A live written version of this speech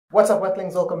What's up,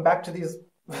 wetlings? Welcome back to this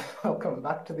welcome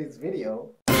back to this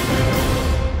video.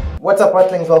 What's up,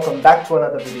 wetlings? Welcome back to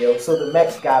another video. So the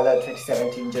Met Gala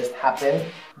 2017 just happened.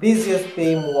 This year's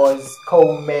theme was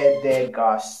Comme des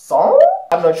Garçons.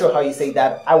 I'm not sure how you say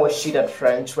that. I was shit at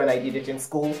French when I did it in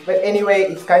school. But anyway,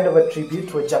 it's kind of a tribute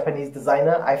to a Japanese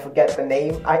designer. I forget the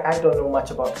name. I don't know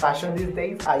much about fashion these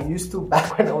days. I used to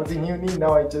back when I was in uni.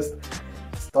 Now I just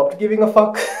stopped giving a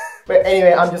fuck. But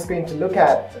anyway, I'm just going to look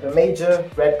at the major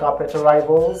red carpet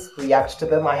arrivals, react to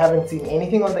them. I haven't seen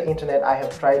anything on the internet. I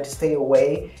have tried to stay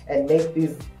away and make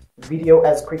this video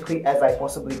as quickly as I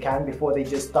possibly can before they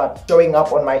just start showing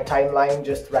up on my timeline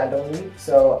just randomly.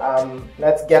 So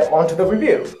let's get on to the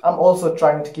review. I'm also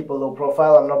trying to keep a low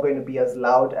profile. I'm not going to be as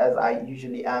loud as I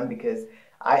usually am because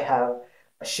I have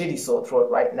a shitty sore throat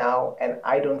right now and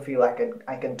I don't feel like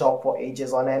I can talk for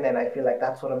ages on end, and I feel like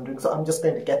that's what I'm doing, so I'm just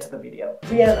going to get to the video.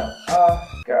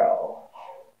 Rihanna, girl.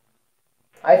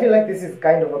 I feel like this is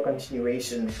kind of a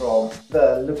continuation from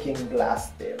the Looking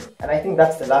Glass theme, and I think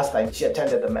that's the last time she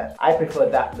attended the Met. I prefer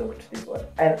that look to this one,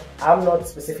 and I'm not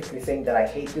specifically saying that I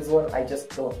hate this one, I just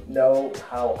don't know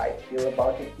how I feel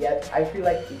about it yet. I feel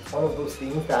like it's one of those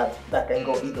things that can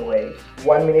go either way.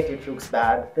 1 minute it looks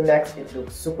bad, the next it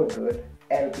looks super good,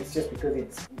 and it's just because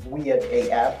it's weird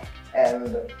AF,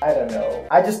 and I don't know.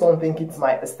 I just don't think it's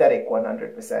my aesthetic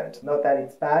 100%. Not that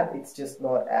it's bad, it's just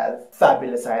not as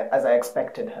fabulous as I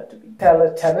expected her to be.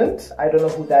 Taylor Tennant, I don't know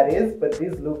who that is, but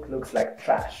this look looks like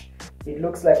trash. It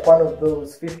looks like one of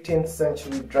those 15th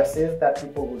century dresses that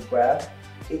people would wear.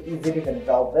 Is it even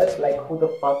velvet? Like, who the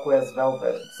fuck wears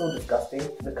velvet? It's so disgusting.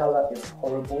 The color is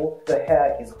horrible. The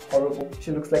hair is horrible.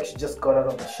 She looks like she just got out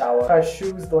of the shower. Her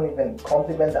shoes don't even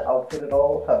complement the outfit at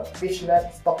all. Her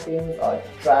fishnet stockings are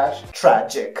trash.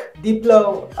 Tragic.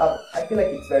 Diplo, I feel like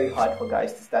it's very hard for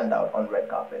guys to stand out on red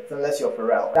carpets, unless you're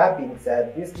Pharrell. That being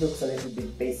said, this looks a little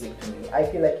bit basic to me. I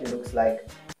feel like it looks like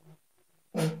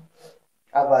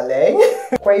a valet.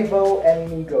 Quavo and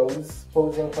Migos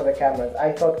posing for the cameras.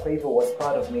 I thought Quavo was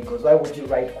part of Migos. Why would you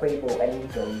write Quavo and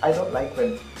Migos? I don't like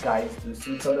when guys do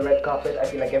suits on the red carpet. I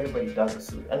feel like everybody does a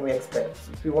suit and we expect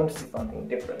suits. We want to see something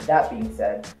different. That being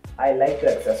said, I like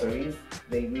the accessories.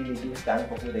 They really do stand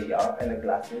for who they are, and the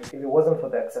glasses. If it wasn't for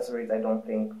the accessories, I don't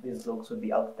think these looks would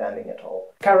be outstanding at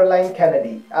all. Caroline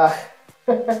Kennedy.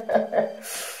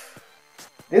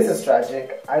 This is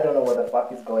tragic. I don't know what the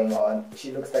fuck is going on.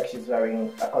 She looks like she's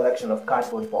wearing a collection of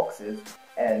cardboard boxes,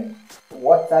 and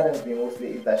what saddens me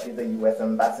mostly is that she's a US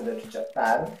ambassador to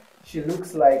Japan. She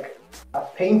looks like a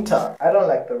painter. I don't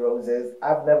like the roses.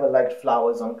 I've never liked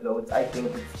flowers on clothes. I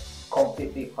think it's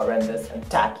completely horrendous and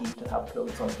tacky to have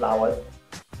clothes on flowers.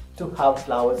 The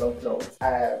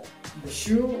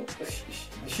shoe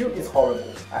is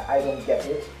horrible. I don't get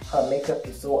it. Her makeup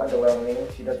is so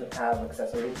underwhelming. She doesn't have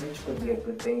accessories, which could be a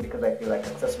good thing because I feel like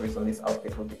accessories on this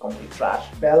outfit would be complete trash.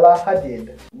 Bella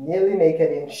Hadid, nearly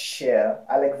naked in sheer.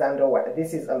 Alexander White.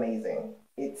 This is amazing.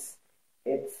 It's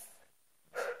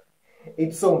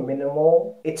so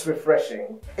minimal. It's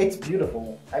refreshing. It's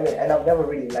beautiful. I mean, and I've never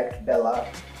really liked Bella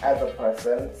as a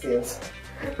person since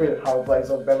Real Housewives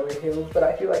of Beverly Hills, but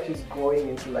I feel like she's growing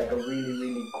into like a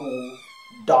really cool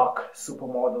dark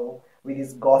supermodel with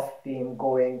this goth theme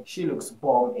going. She looks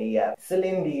bomb AF.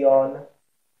 Celine Dion,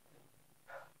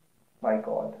 my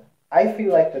god. I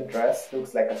feel like the dress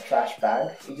looks like a trash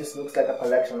bag. It just looks like a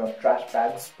collection of trash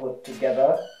bags put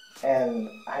together, and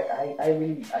I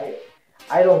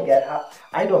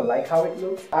don't like how it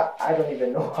looks. I don't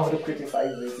even know how to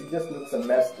criticize this. It just looks a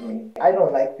mess to me. I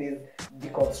don't like this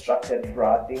deconstructed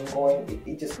bra thing going.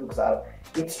 It just looks out.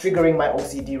 It's triggering my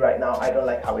OCD right now. I don't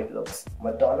like how it looks.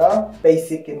 Madonna,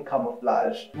 basic in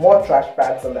camouflage. More trash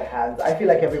bags on the hands. I feel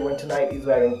like everyone tonight is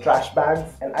wearing trash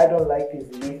bags, and I don't like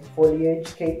this leaf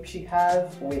foliage cape she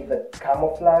has with the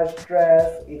camouflage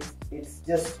dress. It's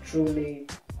just truly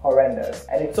horrendous,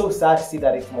 and it's so sad to see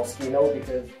that it's Moschino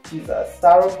because Jesus.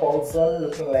 Sarah Paulson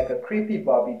looking like a creepy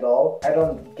Barbie doll. I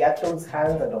don't get those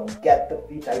hands, I don't get the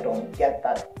feet, I don't get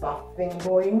that buff thing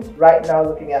going. Right now,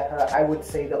 looking at her, I would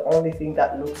say the only thing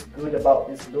that looks good about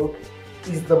this look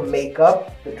is the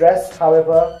makeup. The dress,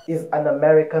 however, is an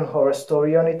American Horror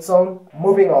Story on its own.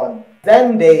 Moving on.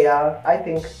 Zendaya, I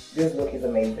think this look is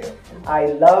amazing. I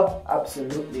love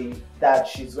absolutely that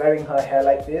she's wearing her hair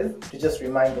like this to just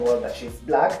remind the world that she's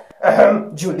black.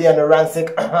 Juliana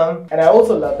Rancic. And I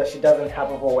also love that she doesn't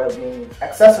have overwhelming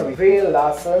accessories. Brie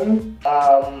Larson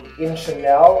in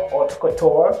Chanel Haute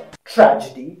Couture.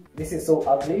 Tragedy. This is so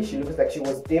ugly. She looks like she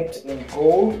was dipped in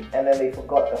gold and then they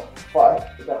forgot the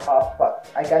half part.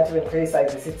 I can't even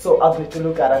criticize this. It's so ugly to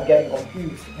look at. I'm getting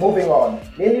confused. Moving on.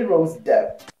 Lily Rose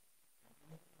Depp.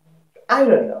 I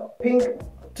don't know. Pink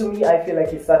To me, I feel like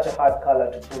it's such a hard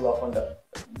color to pull off on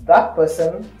that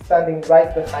person standing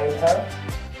right behind her.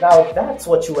 Now that's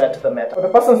what you wear to the Met. But the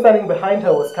person standing behind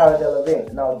her was Cara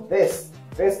Delevingne. Now this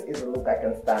is a look I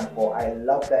can stand for. I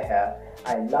love the hair,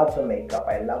 I love the makeup,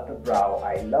 I love the brow,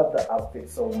 I love the outfit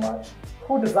so much.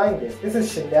 Who designed this? This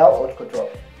is Chanel Haute Couture.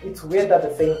 It's weird that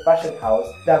the same fashion house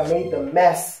that made the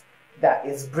mess that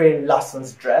is Brie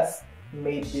Larson's dress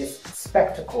made this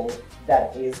spectacle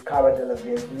that is Cara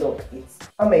Delevingne's look. It's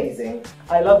amazing.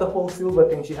 I love the whole silver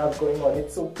thing she has going on.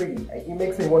 It's so pretty. It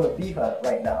makes me want to be her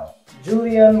right now.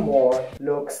 Julianne Moore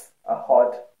looks a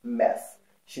hot mess.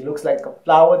 She looks like a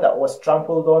flower that was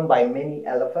trampled on by many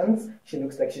elephants. She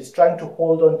looks like she's trying to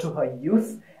hold on to her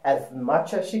youth as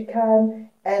much as she can,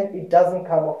 and it doesn't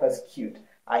come off as cute.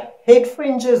 I hate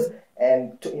fringes,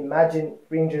 and to imagine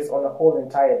fringes on a whole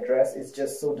entire dress is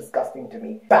just so disgusting to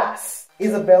me. Bass!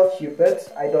 Isabelle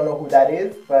Huppert, I don't know who that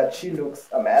is, but she looks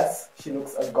a mess. She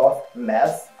looks a goth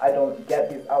mess. I don't get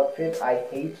this outfit. I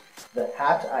hate the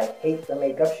hat. I hate the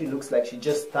makeup. She looks like she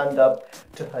just turned up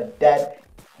to her dead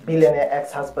billionaire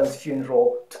ex-husband's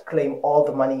funeral to claim all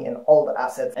the money and all the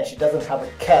assets, and she doesn't have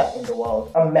a care in the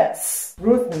world. A mess.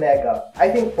 Ruth Negga. I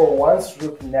think for once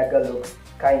Ruth Negga looks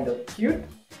kind of cute.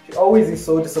 She always is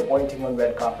so disappointing on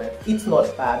red carpet. It's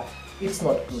not bad, it's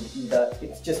not good either,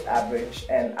 it's just average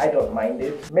and I don't mind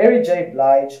it. Mary J.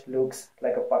 Blige looks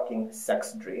like a fucking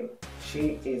sex dream.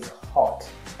 She is hot,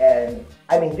 and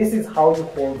I mean, this is how you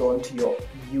hold on to your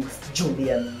youth.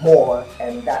 Julianne Moore,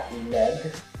 and that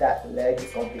leg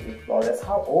is completely flawless.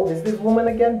 How old is this woman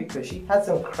again? Because she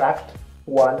hasn't cracked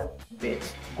one bit.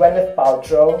 Gwyneth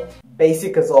Paltrow,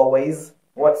 basic as always.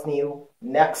 What's new?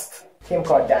 Next, Kim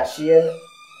Kardashian.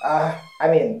 I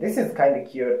mean, this is kind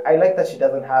of cute. I like that she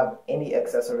doesn't have any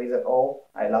accessories at all.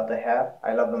 I love the hair,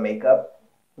 I love the makeup.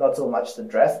 Not so much the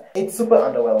dress. It's super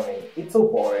underwhelming. It's so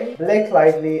boring. Blake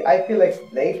Lively, I feel like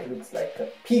Blake looks like a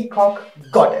peacock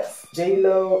goddess.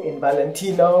 J-Lo in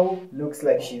Valentino looks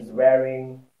like she's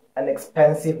wearing an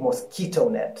expensive mosquito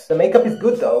net. The makeup is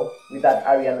good though, with that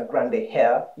Ariana Grande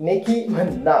hair. Nicki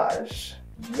Minaj.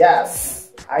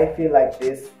 Yes! I feel like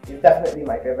this is definitely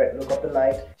my favorite look of the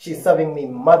night. She's serving me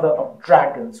mother of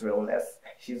dragons realness.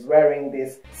 She's wearing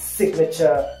this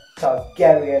signature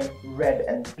Targaryen red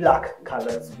and black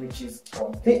colors, which is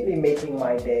completely making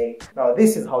my day. Now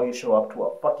this is how you show up to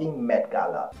a fucking Met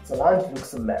Gala. Solange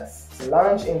looks a mess.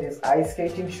 Solange in this ice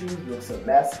skating shoes looks a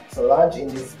mess. Solange in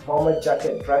this bomber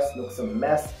jacket dress looks a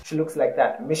mess. She looks like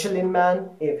that Michelin man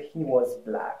if he was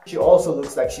black. She also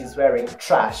looks like she's wearing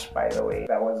trash, by the way.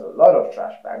 There was a lot of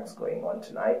trash bags going on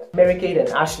tonight. Mary-Kate and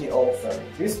Ashley Olsen,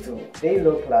 these two, they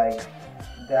look like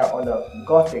they're on a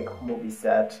gothic movie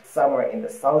set somewhere in the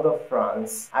south of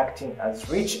France, acting as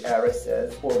rich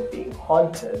heiresses who are being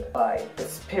haunted by the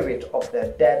spirit of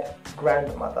their dead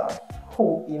grandmother,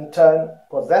 who in turn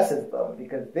possesses them,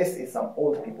 because this is some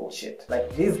old people shit.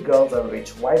 Like, these girls are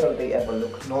rich, why don't they ever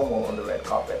look normal on the red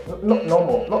carpet? Not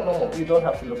normal. You don't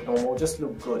have to look normal, just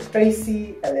look good.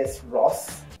 Tracy Ellis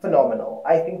Ross, phenomenal.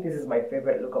 I think this is my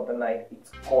favorite look of the night.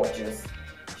 It's gorgeous.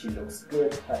 She looks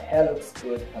good, her hair looks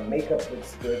good, her makeup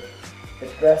looks good. The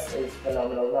dress is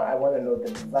phenomenal. Now I want to know the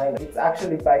designer. It's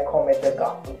actually by Comme des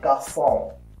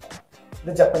Garçons,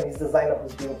 the Japanese designer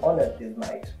who's being honored this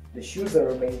night. The shoes are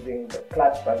amazing, the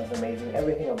clutch bag is amazing,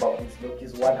 everything about this look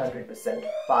is 100%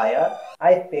 fire.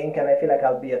 I think, and I feel like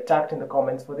I'll be attacked in the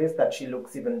comments for this, that she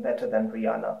looks even better than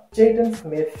Rihanna. Jaden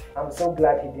Smith, I'm so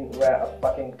glad he didn't wear a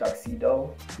fucking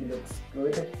tuxedo. He looks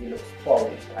good, he looks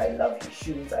polished. I love his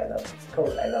shoes, I love his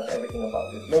coat, I love everything about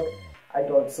this look. I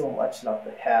don't so much love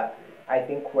the hair. I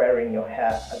think wearing your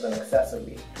hair as an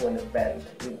accessory to an event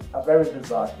is a very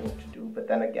bizarre thing to do, but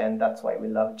then again, that's why we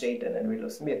love Jaden and Willow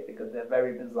Smith, because they're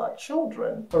very bizarre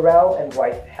children. Pharrell and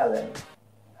wife Helen.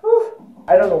 Whew.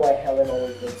 I don't know why Helen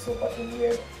always looks so fucking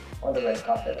weird on the red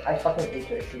carpet. I fucking hate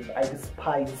her shoes. I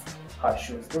despise her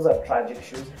shoes. Those are tragic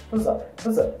shoes. Those are,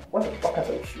 what the fuck are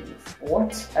those shoes?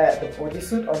 What? The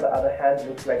bodysuit, on the other hand,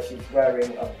 looks like she's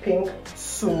wearing a pink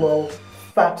sumo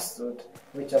fat suit,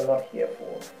 which I'm not here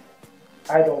for.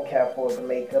 I don't care for the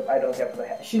makeup, I don't care for the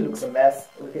hair. She looks a mess.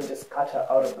 We can just cut her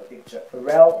out of the picture.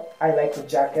 Pharrell, I like the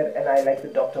jacket and I like the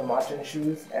Dr. Martens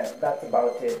shoes, and that's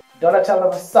about it.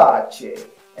 Donatella Versace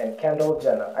and Kendall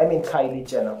Jenner. I mean Kylie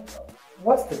Jenner.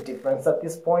 What's the difference at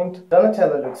this point?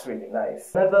 Donatella looks really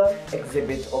nice. Another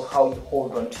exhibit of how you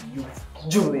hold on to youth.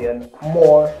 Julianne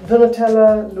Moore.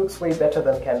 Donatella looks way better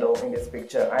than Kendall in this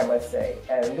picture, I must say.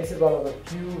 And this is one of the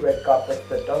few red carpets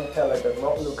that Donatella does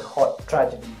not look hot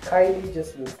tragedy. Kylie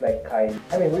just looks like Kylie.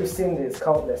 I mean, we've seen this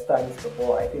countless times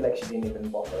before. I feel like she didn't even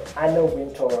bother. Anna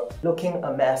Wintour, looking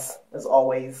a mess as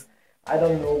always. I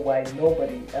don't know why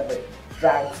nobody ever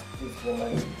drags this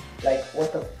woman. Like,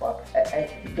 what the fuck?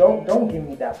 And don't give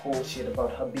me that bullshit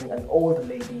about her being an old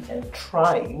lady and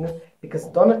trying, because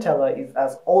Donatella is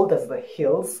as old as the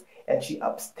hills and she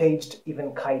upstaged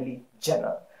even Kylie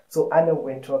Jenner. So Anna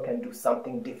Wintour can do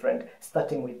something different,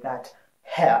 starting with that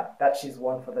hair that she's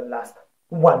worn for the last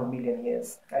 1 million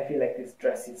years. I feel like this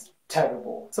dress is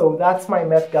terrible. So that's my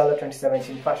Met Gala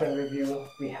 2017 fashion review.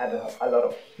 We had a lot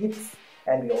of hits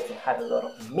and we also had a lot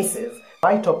of misses.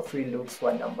 My top 3 looks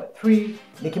were number 3,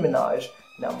 Nicki Minaj,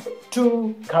 number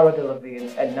 2, Cara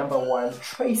Delevingne, and number 1,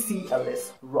 Tracy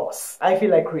Ellis Ross. I feel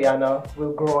like Rihanna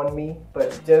will grow on me,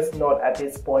 but just not at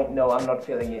this point. No, I'm not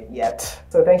feeling it yet.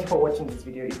 So thank you for watching this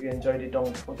video. If you enjoyed it,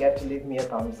 don't forget to leave me a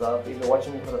thumbs up. If you're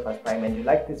watching me for the first time and you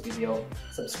like this video,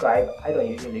 subscribe. I don't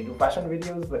usually do fashion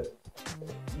videos, but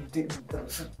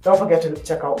don't forget to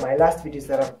check out my last videos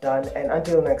that I've done. And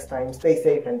until next time, stay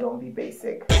safe and don't be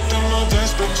basic.